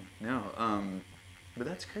funny. No, but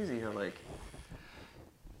that's crazy how like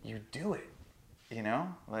you do it.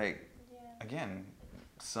 Like Yeah. again,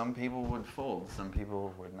 some people would fold, some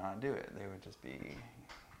people would not do it. They would just be,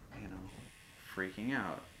 freaking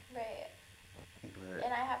out. Right. But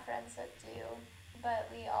And I have friends that do, but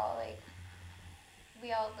we all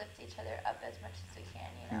lift each other up as much as we can,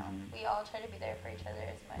 Mhm. We all try to be there for each other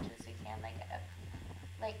as much as we can.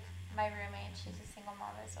 Like my roommate, she's a single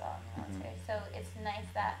mom as well in the military. So it's nice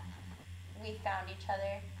that we found each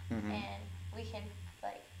other Mhm. and we can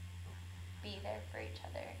like be there for each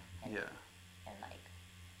other. And, yeah, And like,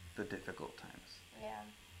 the difficult times. yeah.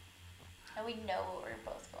 And we know what we're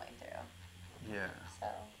both going through. Yeah. So.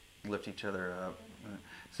 Lift each other up.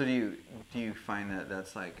 So do you find that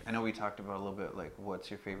that's like, I know we talked about a little bit like what's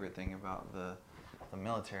your favorite thing about the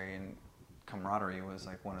military, and camaraderie was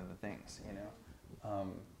like one of the things,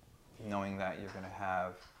 knowing that you're going to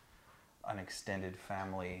have an extended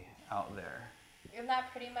family out there. And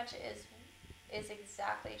that pretty much is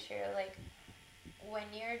exactly true. Like when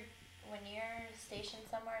you're stationed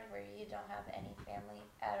somewhere where you don't have any family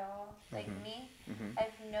at all, like me, I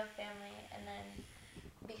have no family, and then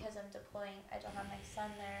because I'm deploying, I don't have my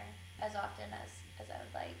son there as often as I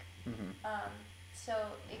would like. So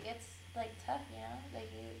it gets like tough, you know.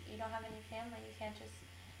 Like you don't have any family. You can't just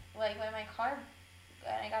like when my car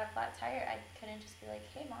and I got a flat tire, I couldn't just be like,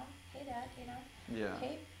 hey mom, hey dad, you know,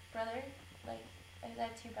 hey brother, like I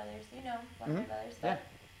have 2 brothers, you know, one of my brothers, but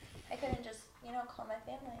I couldn't just, you know, call my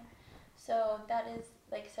family. So that is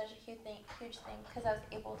like such a huge thing because I was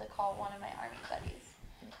able to call one of my army buddies,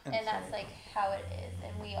 and that's like how it is,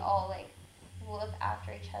 and we all like look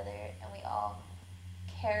after each other, and we all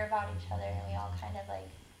care about each other, and we all kind of like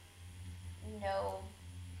know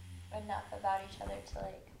enough about each other to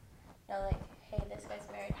like know like, hey, this guy's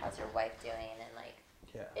married, how's your wife doing, and like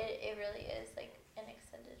it really is like an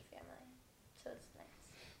extended family, so it's nice.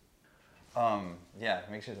 Yeah,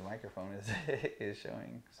 make sure the microphone is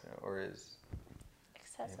showing, so, or is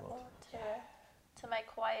accessible to my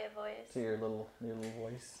quiet voice. To your little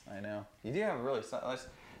voice. I know. You do have a really soft,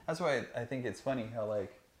 that's why I think it's funny how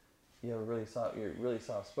like you have you're really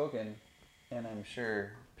soft spoken, and I'm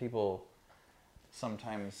sure people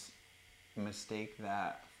sometimes mistake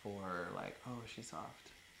that for like, oh, she's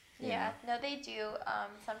soft. Yeah, no, they do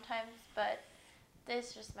sometimes, but this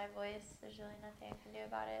is just my voice. There's really nothing I can do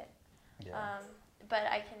about it. Yeah. But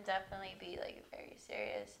I can definitely be like very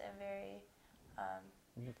serious and very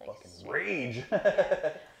You like fucking rage.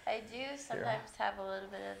 Yeah. I do sometimes have a little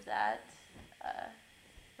bit of that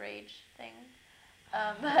rage thing,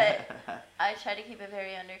 but I try to keep it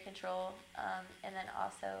very under control. And then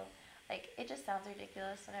also, like, it just sounds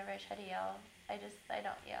ridiculous whenever I try to yell. I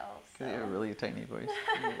don't yell. So. You have a really tiny voice.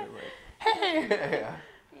 You're like, hey!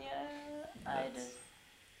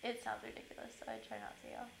 It sounds ridiculous, so I try not to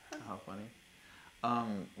yell. How funny.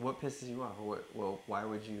 What pisses you off? Why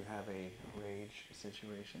would you have a rage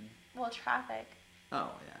situation? Well, traffic. Oh,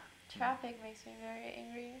 yeah. Traffic makes me very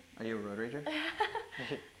angry. Are you a road rager?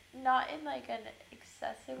 Not in like an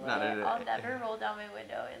excessive way. I'll never roll down my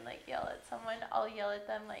window and like yell at someone. I'll yell at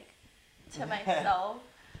them like to myself.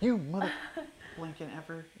 You mother Lincoln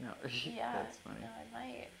ever? No. Yeah. That's funny. No, I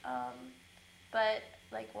might. But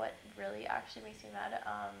like what really actually makes me mad,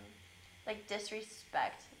 like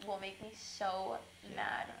disrespect will make me so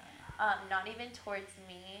mad. Not even towards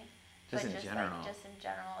me, just but in general. Like just in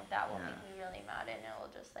general, that will make me really mad, and it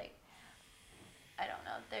will just like, I don't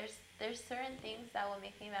know. There's certain things that will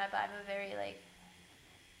make me mad, but I'm a very like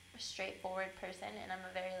straightforward person, and I'm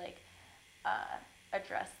a very like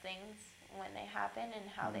address things when they happen and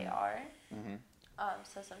how they are.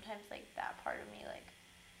 So sometimes like that part of me like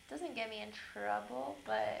doesn't get me in trouble,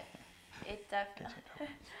 but it definitely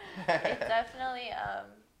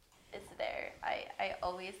it's there. I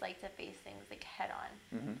always like to face things like head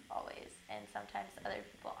on, always, and sometimes other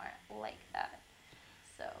people aren't like that.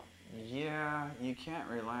 So yeah, you can't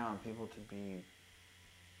rely on people to be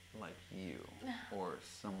like you or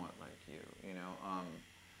somewhat like you. You know,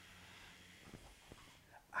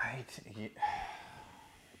 I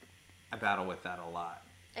battle with that a lot.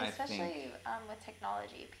 Especially with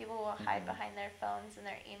technology. People will hide behind their phones and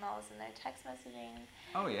their emails and their text messaging.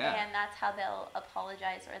 Oh, yeah. And that's how they'll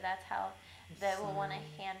apologize, or that's how they will want to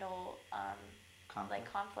handle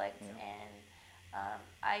conflict. Yeah. And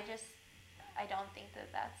I don't think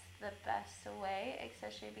that that's the best way,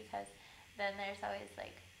 especially because then there's always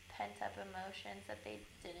like pent up emotions that they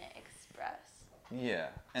didn't express. Yeah.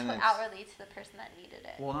 And outwardly to the person that needed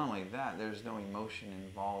it. Well, not only that, there's no emotion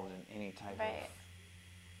involved in any type of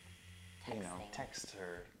text,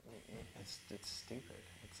 or it's stupid.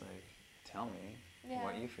 It's like, tell me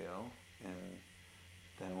what you feel, and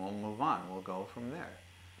then we'll move on. We'll go from there.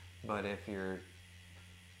 But if you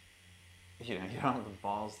don't have the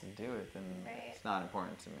balls to do it, then it's not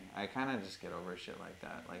important to me. I kind of just get over shit like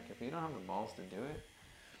that. Like, if you don't have the balls to do it,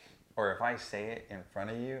 or if I say it in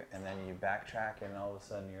front of you and then you backtrack and all of a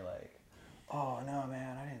sudden you're like, oh no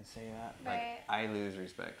man, I didn't say that. Like, I lose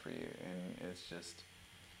respect for you, and it's just.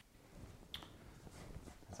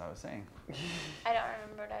 As I was saying. I don't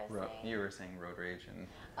remember what I was saying. You were saying road rage, and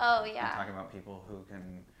and talking about people who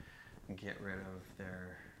can get rid of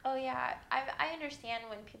their. Oh yeah, I understand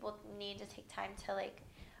when people need to take time to like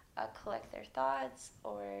collect their thoughts,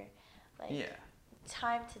 or like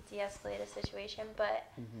time to de-escalate a situation, but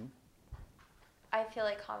I feel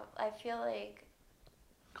like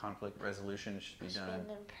conflict resolution should be done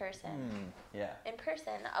in person. In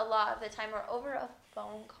person, a lot of the time, or over a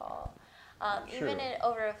phone call. Even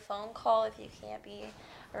over a phone call, if you can't be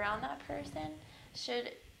around that person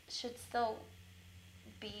should still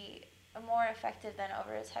be more effective than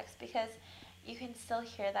over a text, because you can still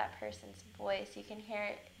hear that person's voice. You can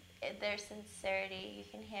hear their sincerity. You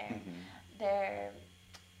can hear their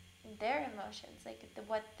emotions, like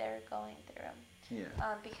what they're going through.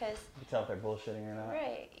 Yeah. Because you tell if they're bullshitting or not.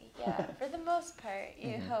 right. Yeah. For the most part,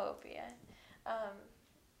 you hope. Yeah.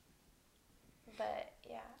 But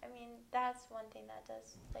yeah, I mean, that's one thing that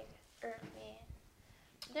does like irk me.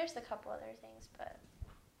 There's a couple other things, but.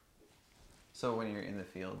 So when you're in the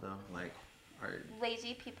field though, like, are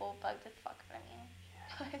lazy people bug the fuck out of me.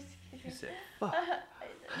 you say fuck?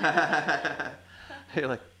 You're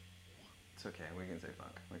like, it's okay. We can say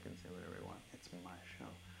fuck. We can say whatever we want. It's my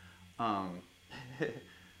show.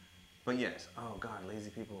 But yes. Oh God, lazy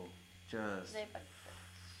people just. They bug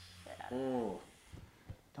the shit out of me. Oh,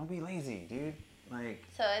 don't be lazy, dude. Like.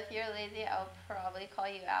 So if you're lazy, I'll probably call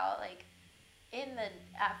you out, like,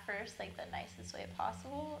 at first, like, the nicest way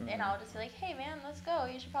possible, and I'll just be like, hey man, let's go,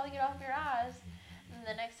 you should probably get off your ass. And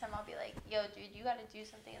the next time I'll be like, yo dude, you gotta do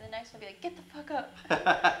something. And the next one I'll be like, get the fuck up.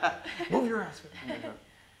 Move your ass.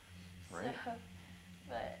 Right. So,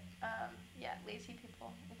 but yeah, lazy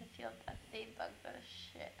people in the field, they bug the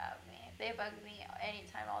shit out of me. They bug me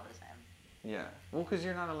anytime, all the time. Yeah, well, because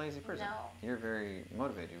you're not a lazy person. No. You're very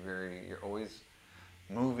motivated. You're always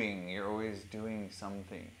moving. You're always doing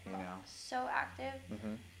something, you know. So active.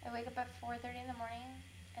 Mm-hmm. I wake up at 4:30 in the morning,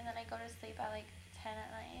 and then I go to sleep at like 10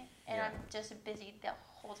 at night, and I'm just busy the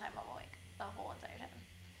whole time I'm awake, the whole entire time.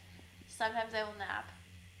 Sometimes I will nap,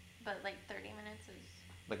 but like 30 minutes is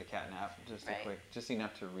like a cat nap, just right. a quick, just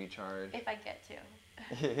enough to recharge. If I get to.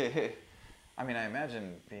 I mean, I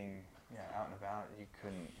imagine being out and about, you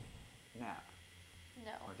couldn't nap.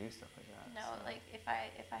 No. Or do stuff like that. No, so. like if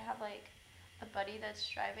I have like a buddy that's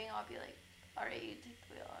driving, I'll be like, all right, you take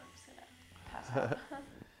the wheel. I'm just gonna pass out.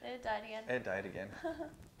 It died again. It died again.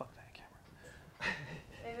 Fuck that camera.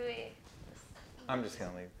 Maybe we. I'm just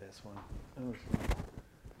gonna leave this one. Ooh.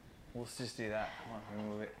 We'll just do that. Come on, let me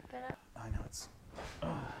move it. I know it's.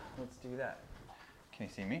 Let's do that. Can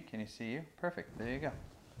you see me? Can you see you? Perfect. There you go.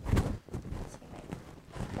 See my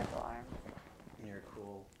purple arm. You're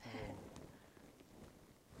cool.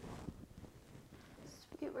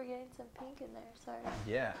 Sweet, we're getting some pink in there. Sorry.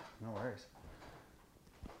 Yeah, no worries.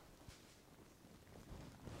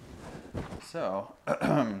 So,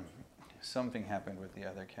 something happened with the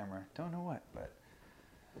other camera. Don't know what, but.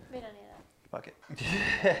 We don't need that. Fuck it.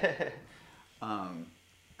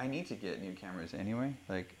 I need to get new cameras anyway.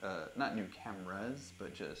 Like, not new cameras,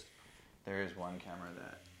 but just there is one camera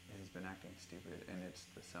that has been acting stupid, and it's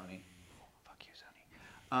the Sony. Fuck you,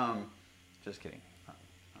 Sony. Just kidding. Not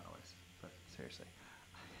always, but seriously.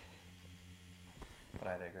 But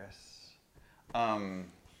I digress.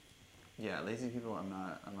 Yeah, lazy people. I'm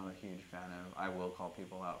not a huge fan of. I will call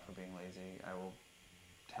people out for being lazy. I will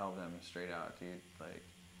tell them straight out, dude. Like,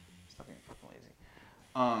 stop being fucking lazy.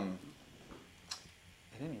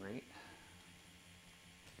 At any rate,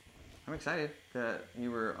 I'm excited that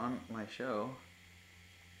you were on my show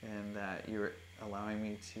and that you were allowing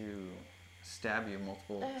me to stab you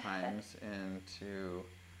multiple times and to,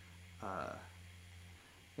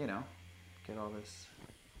 you know, get all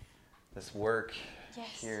this work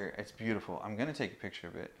here. It's beautiful. I'm gonna take a picture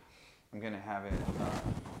of it. I'm gonna have it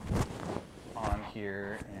on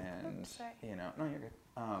here, and you know, no, you're good.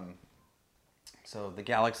 So the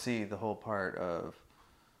galaxy, the whole part of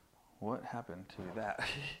what happened to that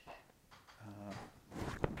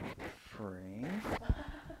frame.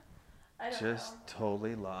 I don't just know.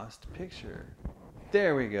 totally lost picture.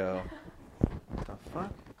 There we go. The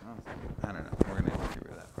fuck? Oh, I don't know. We're gonna get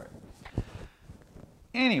rid of that part.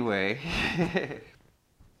 Anyway,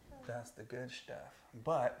 that's the good stuff.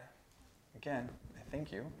 But again, I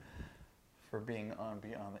thank you for being on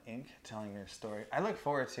Beyond the Ink, telling your story. I look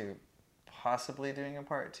forward to possibly doing a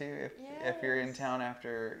part 2 if you're in town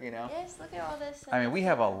after, you know. Yes, look at all this. I mean, we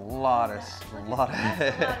have a lot of that's a lot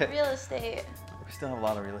of real estate. We still have a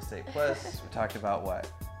lot of real estate. Plus, we talked about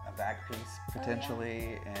what, a back piece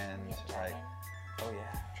potentially, and like, oh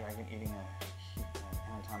yeah, dragon eating an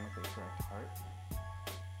anatomically correct heart.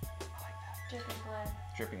 I like that. Dripping blood.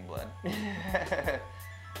 Dripping blood.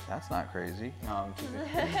 That's not crazy. No, I'm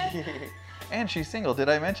kidding. And she's single. Did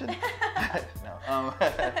I mention? No.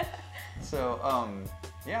 So,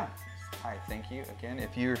 yeah. I thank you again.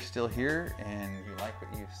 If you're still here and you like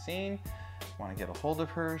what you've seen, want to get a hold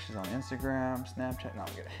of her, she's on Instagram, Snapchat. No,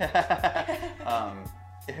 I'm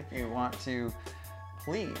kidding. If you want to,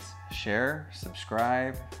 please share,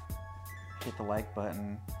 subscribe, hit the like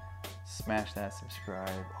button, smash that subscribe,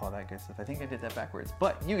 all that good stuff. I think I did that backwards,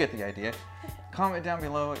 but you get the idea. Comment down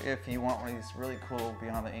below if you want one of these really cool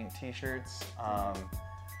Beyond the Ink t-shirts.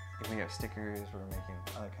 If we have stickers, we're making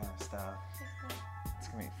other kind of stuff. It's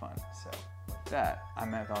gonna be fun. So with that,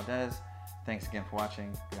 I'm Matt Valdez. Thanks again for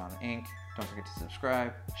watching Beyond the Ink. Don't forget to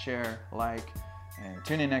subscribe, share, like, and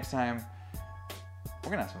tune in next time.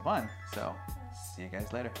 We're gonna have some fun. So see you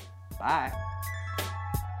guys later. Bye.